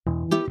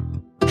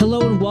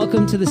Hello and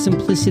welcome to the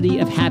Simplicity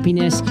of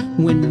Happiness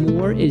When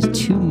More is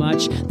Too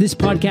Much. This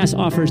podcast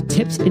offers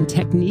tips and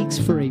techniques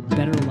for a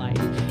better life.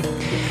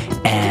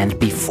 And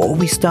before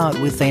we start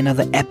with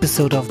another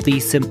episode of the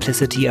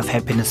Simplicity of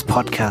Happiness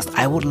podcast,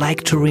 I would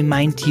like to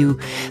remind you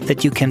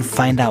that you can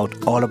find out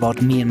all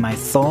about me and my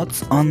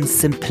thoughts on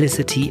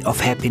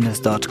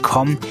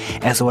simplicityofhappiness.com,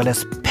 as well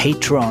as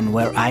Patreon,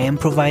 where I am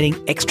providing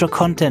extra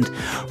content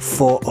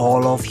for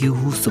all of you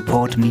who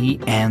support me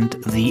and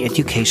the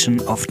education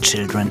of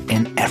children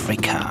in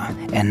Africa.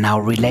 And now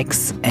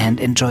relax and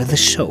enjoy the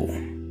show.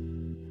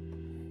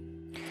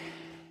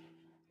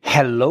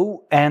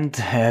 Hello and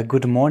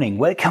good morning.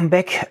 Welcome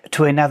back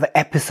to another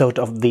episode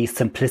of the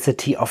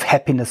Simplicity of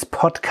Happiness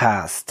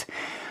podcast,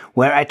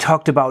 where I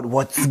talked about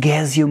what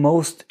scares you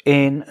most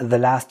in the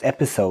last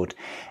episode.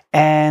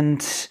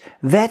 And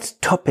that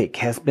topic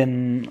has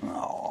been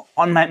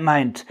on my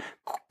mind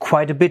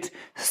quite a bit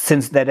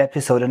since that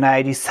episode. And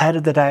I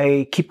decided that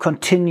I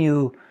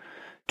continue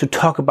to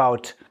talk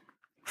about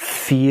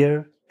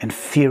fear and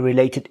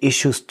fear-related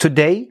issues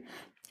today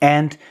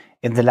and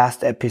in the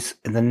next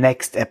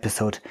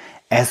episode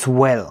as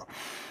well.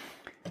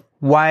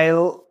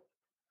 While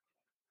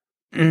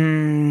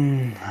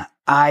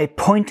I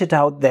pointed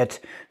out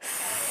that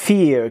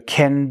fear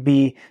can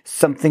be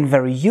something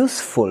very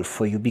useful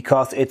for you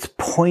because it's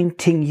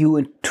pointing you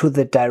into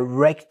the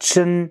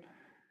direction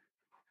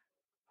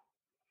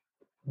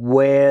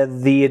where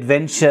the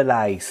adventure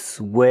lies,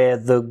 where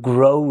the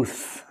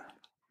growth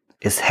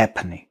is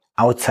happening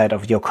outside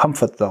of your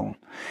comfort zone.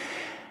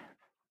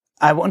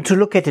 I want to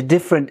look at a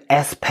different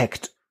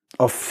aspect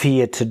of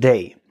fear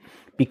today,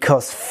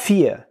 because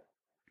fear,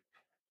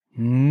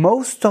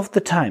 most of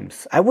the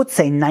times, I would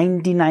say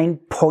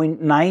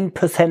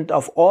 99.9%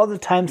 of all the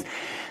times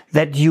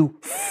that you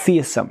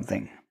fear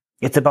something,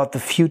 it's about the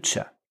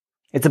future.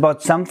 It's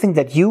about something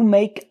that you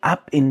make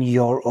up in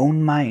your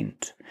own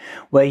mind,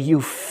 where you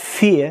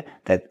fear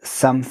that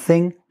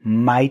something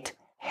might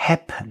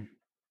happen.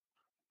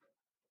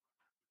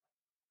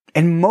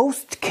 In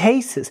most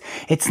cases,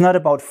 it's not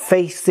about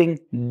facing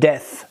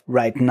death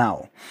right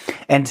now.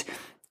 And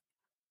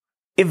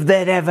if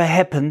that ever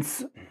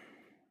happens,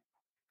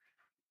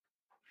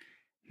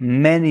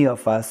 many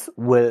of us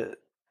will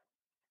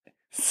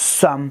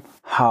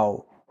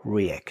somehow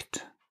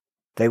react.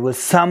 They will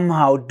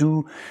somehow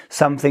do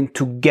something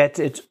to get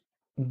it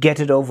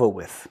over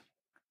with.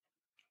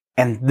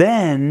 And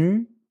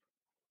then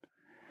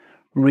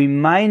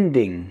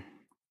remembering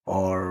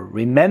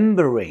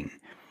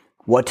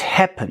what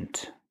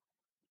happened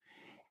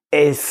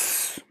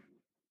is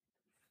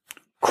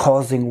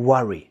causing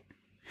worry.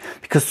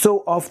 Because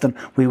so often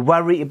we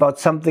worry about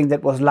something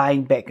that was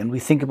lying back and we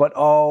think about,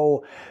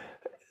 oh,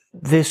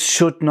 this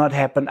should not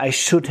happen. I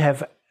should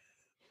have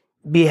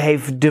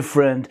behaved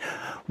different.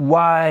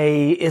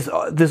 Why is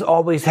this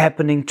always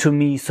happening to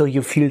me? So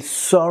you feel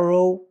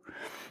sorrow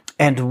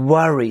and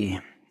worry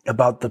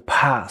about the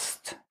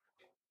past.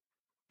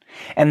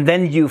 And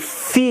then you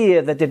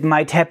fear that it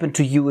might happen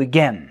to you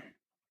again.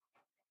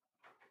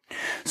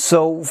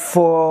 So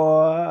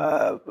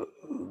for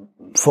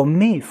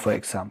me, for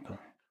example,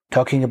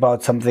 talking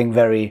about something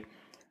very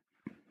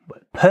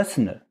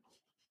personal,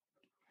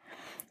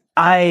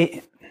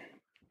 I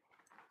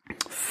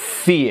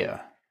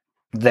fear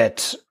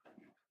that,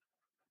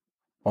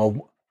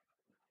 or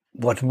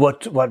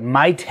what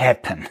might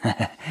happen.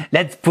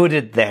 Let's put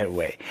it that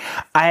way.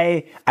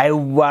 I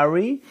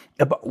worry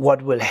about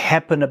what will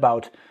happen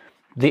about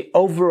the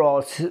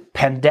overall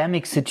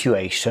pandemic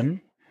situation,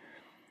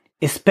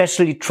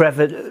 especially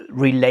travel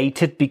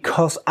related,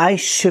 because I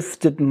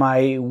shifted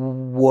my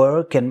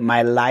work and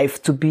my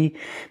life to be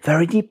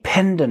very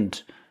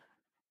dependent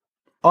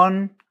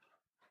on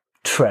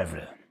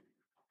travel.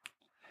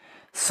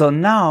 So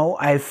now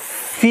I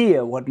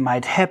fear what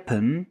might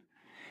happen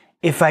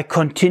if I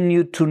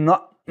continue to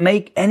not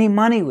make any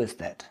money with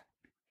that.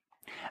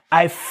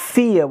 I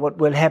fear what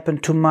will happen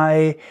to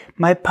my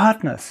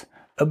partners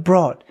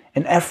abroad,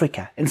 in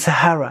Africa, in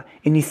Sahara,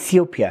 in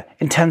Ethiopia,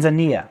 in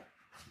Tanzania.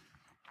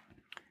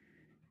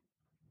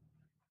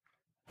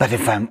 But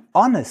if I'm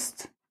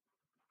honest,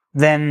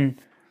 then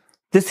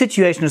the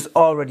situation is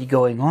already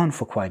going on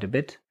for quite a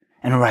bit.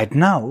 And right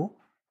now,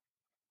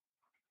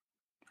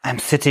 I'm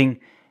sitting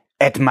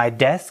at my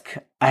desk.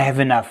 I have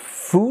enough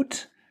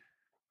food.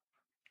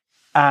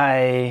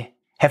 I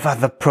have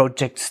other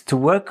projects to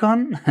work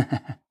on.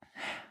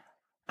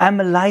 I'm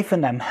alive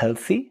and I'm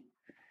healthy.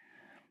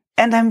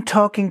 And I'm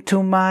talking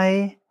to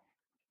my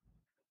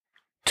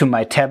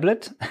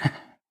tablet,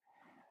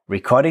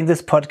 recording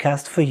this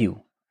podcast for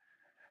you.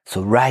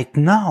 So right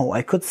now,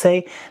 I could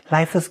say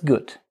life is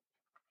good.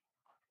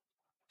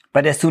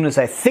 But as soon as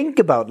I think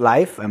about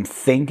life, I'm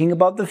thinking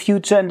about the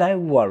future and I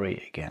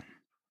worry again.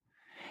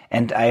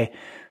 And I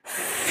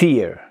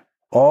fear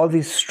all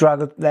these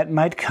struggles that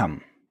might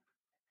come.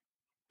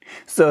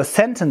 So a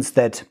sentence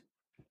that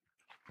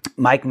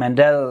Mike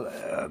Mandel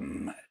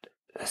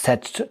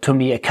said to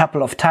me a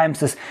couple of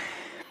times is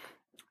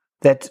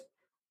that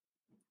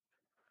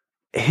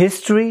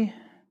history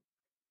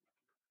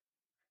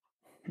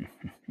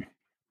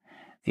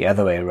the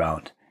other way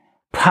around.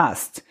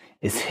 Past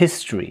is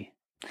history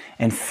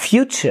and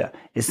future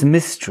is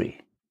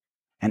mystery,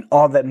 and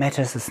all that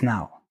matters is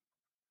now.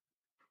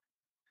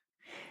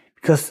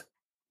 Because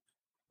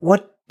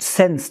what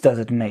sense does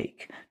it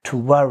make to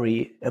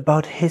worry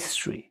about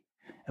history,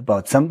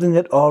 about something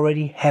that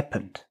already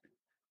happened?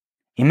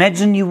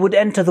 Imagine you would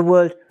enter the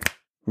world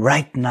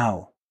right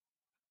now.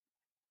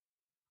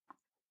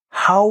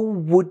 How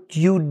would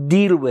you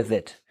deal with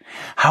it?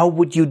 How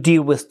would you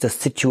deal with the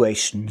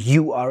situation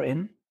you are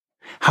in?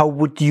 How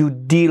would you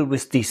deal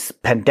with this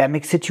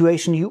pandemic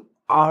situation you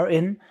are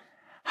in?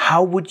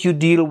 How would you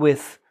deal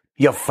with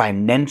your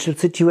financial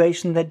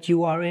situation that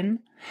you are in?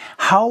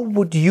 How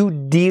would you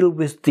deal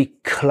with the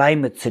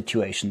climate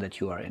situation that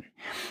you are in?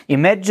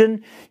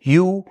 Imagine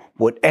you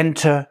would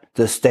enter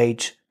the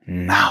stage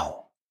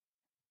now.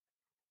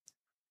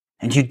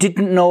 And you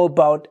didn't know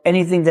about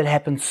anything that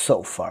happened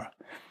so far.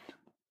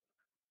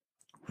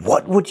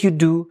 What would you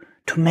do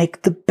to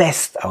make the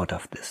best out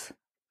of this?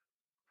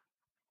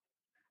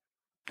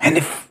 And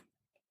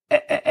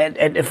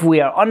if we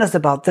are honest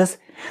about this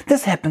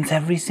happens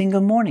every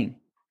single morning.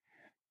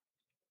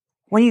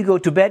 When you go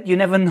to bed, you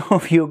never know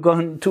if you're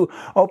going to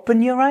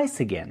open your eyes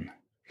again.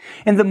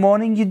 In the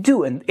morning you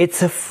do, and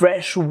it's a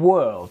fresh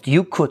world.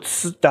 You could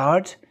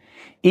start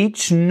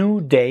each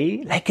new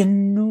day like a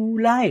new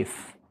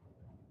life.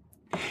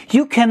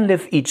 You can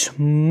live each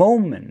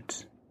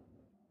moment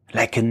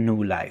like a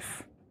new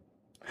life.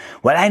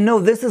 Well, I know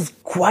this is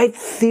quite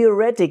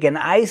theoretic and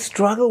I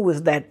struggle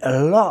with that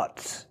a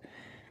lot.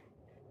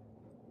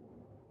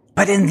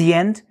 But in the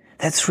end,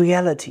 that's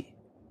reality.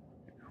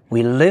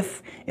 We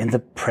live in the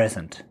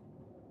present.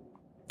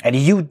 And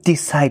you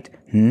decide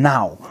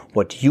now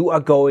what you are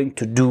going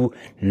to do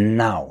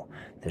now.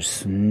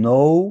 There's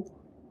no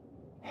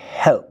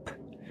help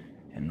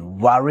in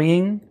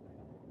worrying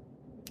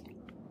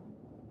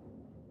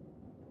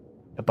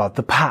about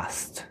the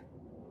past,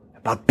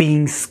 about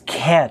being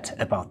scared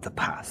about the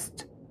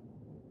past.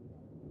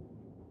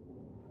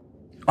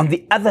 On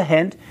the other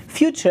hand,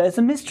 future is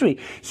a mystery.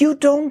 You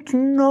don't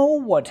know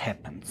what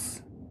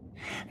happens.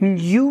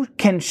 You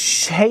can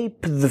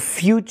shape the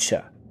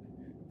future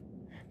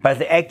by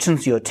the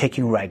actions you're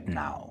taking right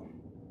now.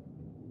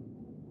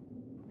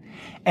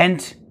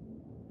 And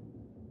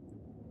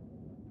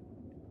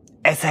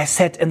as I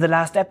said in the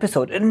last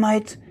episode, it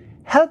might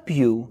help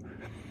you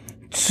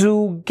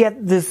to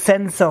get this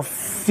sense of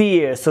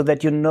fear so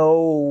that you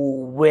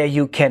know where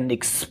you can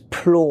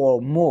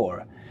explore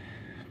more.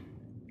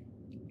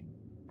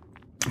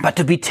 But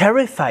to be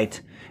terrified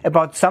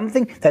about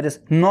something that is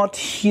not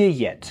here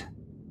yet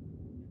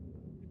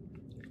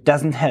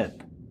doesn't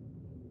help.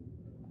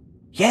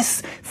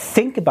 Yes,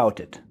 think about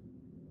it.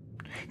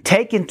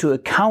 Take into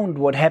account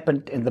what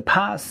happened in the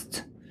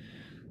past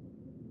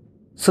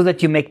so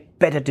that you make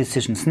better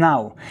decisions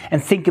now,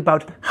 and think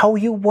about how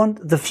you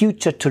want the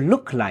future to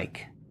look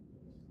like.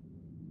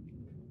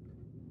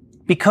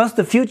 Because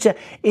the future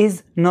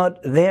is not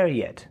there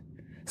yet.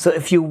 So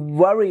if you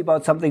worry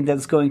about something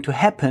that's going to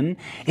happen,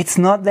 it's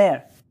not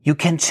there. You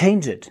can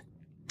change it.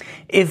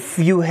 If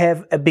you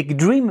have a big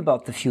dream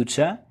about the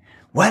future,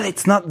 well,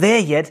 it's not there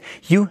yet.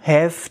 You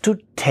have to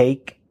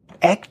take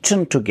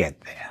action to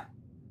get there.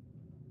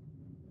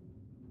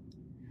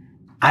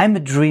 I'm a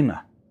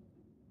dreamer.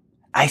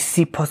 I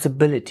see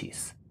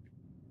possibilities.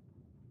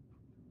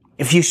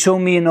 If you show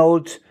me an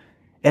old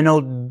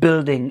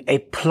building, a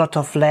plot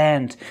of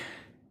land,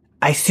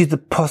 I see the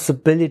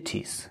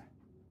possibilities.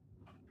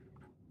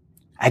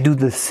 I do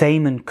the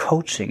same in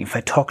coaching. If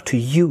I talk to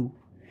you,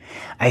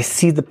 I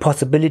see the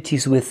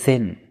possibilities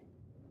within.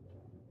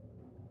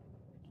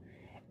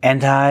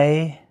 And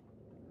I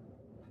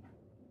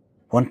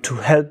want to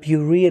help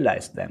you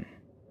realize them.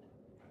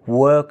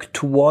 Work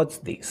towards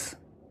these.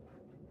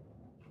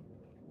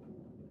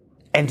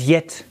 And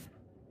yet,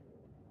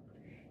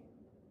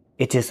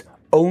 it is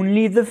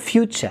only the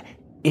future.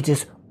 It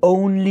is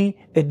only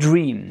a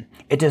dream.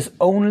 It is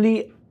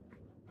only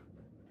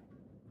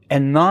a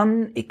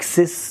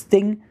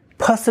non-existing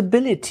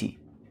possibility.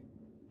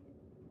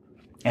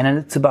 And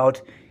it's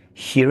about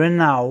here and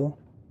now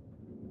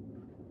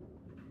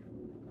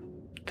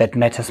that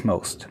matters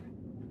most.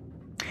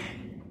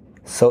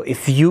 So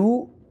if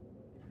you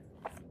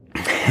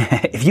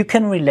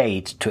can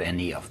relate to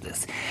any of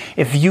this,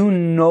 if you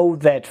know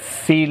that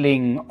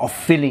feeling of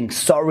feeling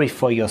sorry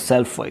for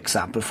yourself, for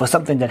example, for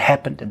something that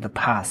happened in the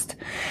past,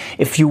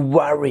 if you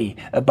worry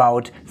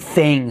about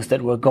things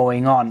that were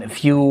going on,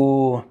 if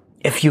you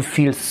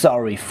feel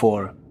sorry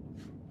for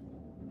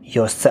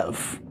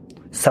yourself,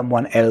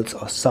 someone else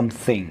or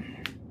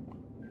something,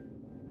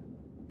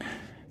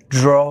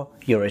 draw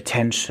your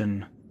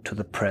attention to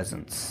the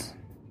presence.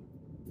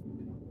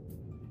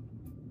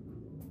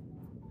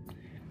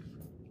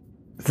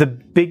 The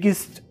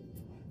biggest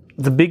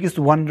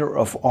wonder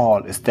of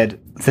all is that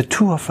the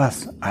two of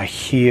us are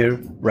here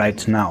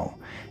right now,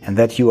 and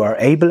that you are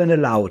able and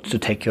allowed to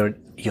take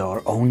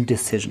your own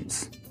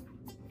decisions.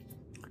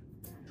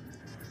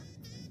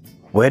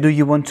 Where do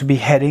you want to be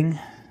heading,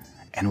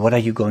 and what are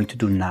you going to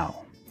do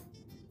now?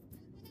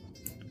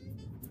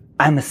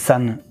 I'm a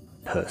sun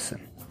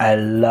person. I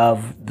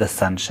love the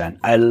sunshine.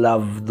 I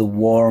love the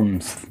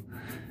warmth.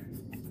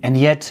 And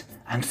yet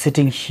I'm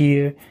sitting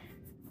here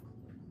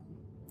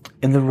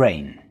in the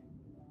rain.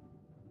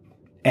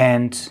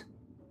 And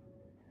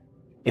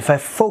if I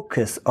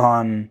focus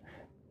on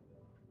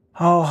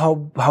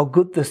how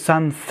good the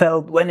sun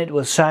felt when it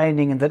was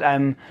shining and that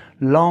I'm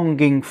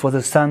longing for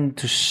the sun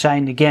to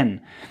shine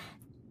again,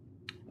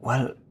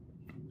 well,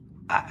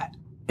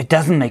 it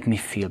doesn't make me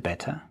feel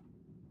better.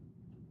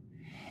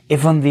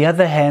 If on the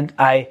other hand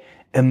I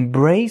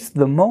embrace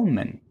the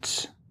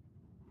moment,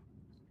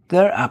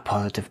 there are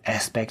positive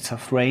aspects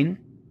of rain.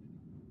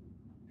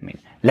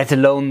 Let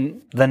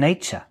alone the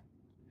nature.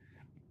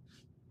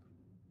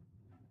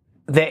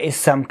 There is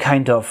some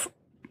kind of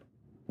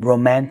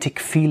romantic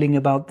feeling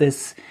about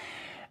this.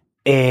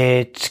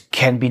 It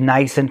can be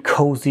nice and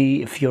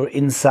cozy if you're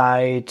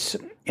inside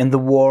in the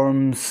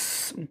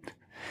warmth,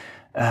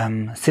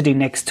 sitting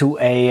next to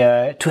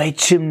a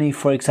chimney,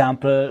 for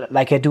example,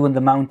 like I do in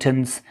the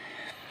mountains.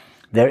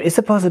 There is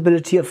a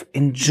possibility of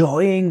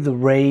enjoying the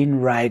rain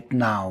right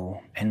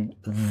now and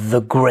the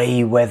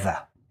gray weather.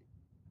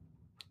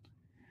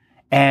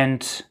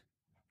 And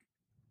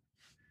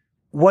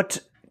what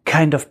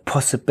kind of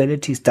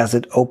possibilities does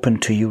it open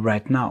to you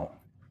right now?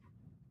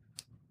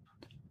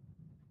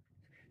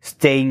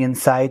 Staying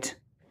inside,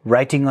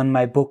 writing on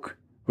my book,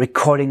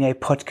 recording a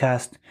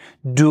podcast,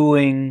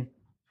 doing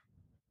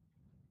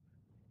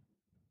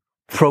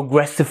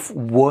progressive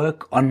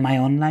work on my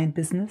online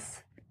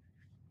business?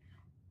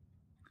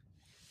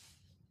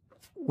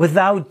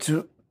 Without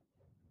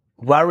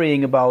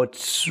worrying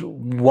about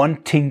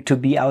wanting to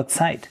be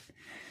outside.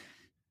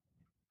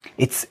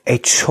 It's a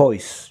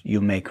choice you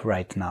make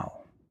right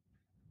now.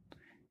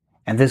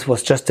 And this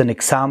was just an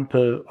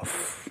example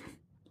of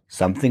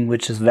something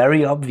which is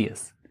very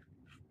obvious.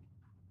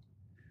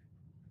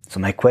 So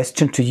my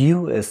question to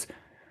you is,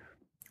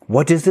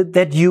 what is it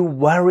that you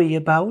worry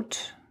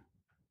about?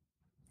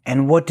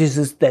 And what is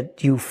it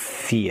that you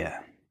fear?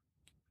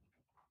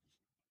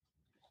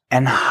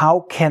 And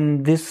how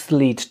can this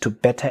lead to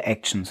better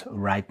actions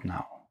right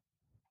now?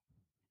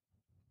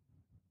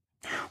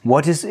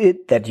 What is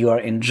it that you are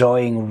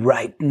enjoying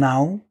right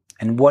now?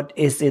 And what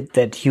is it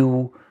that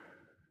you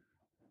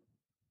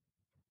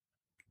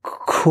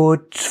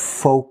could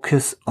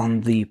focus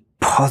on the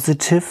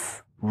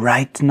positive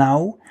right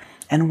now?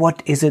 And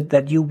what is it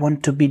that you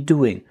want to be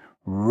doing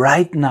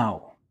right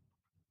now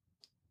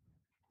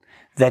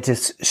that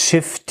is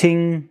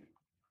shifting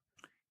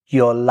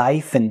your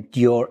life and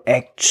your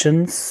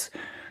actions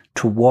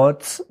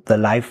towards the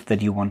life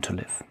that you want to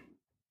live?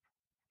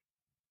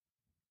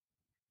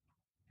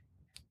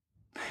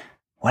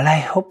 Well, I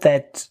hope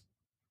that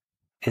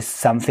is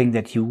something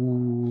that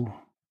you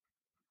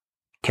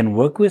can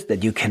work with,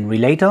 that you can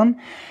relate on.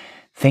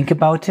 Think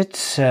about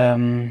it,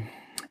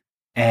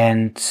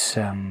 and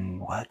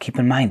keep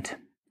in mind,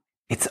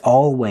 it's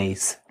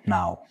always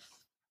now.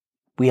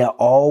 We are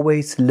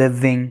always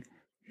living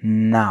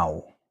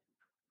now.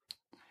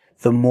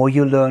 The more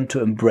you learn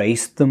to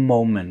embrace the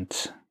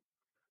moment,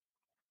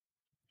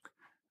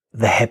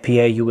 the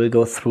happier you will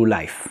go through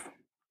life.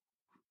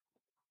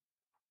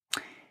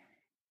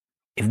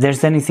 If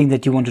there's anything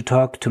that you want to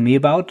talk to me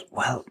about,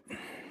 well,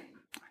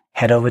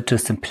 head over to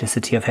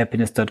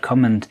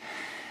simplicityofhappiness.com and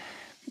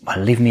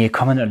leave me a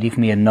comment or leave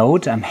me a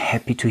note. I'm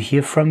happy to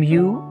hear from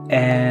you,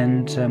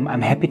 and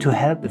I'm happy to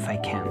help if I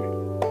can.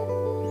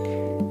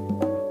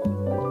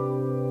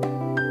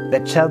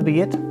 That shall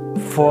be it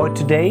for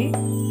today.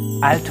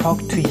 I'll talk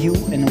to you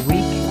in a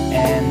week,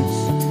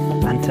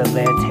 and until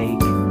then,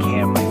 take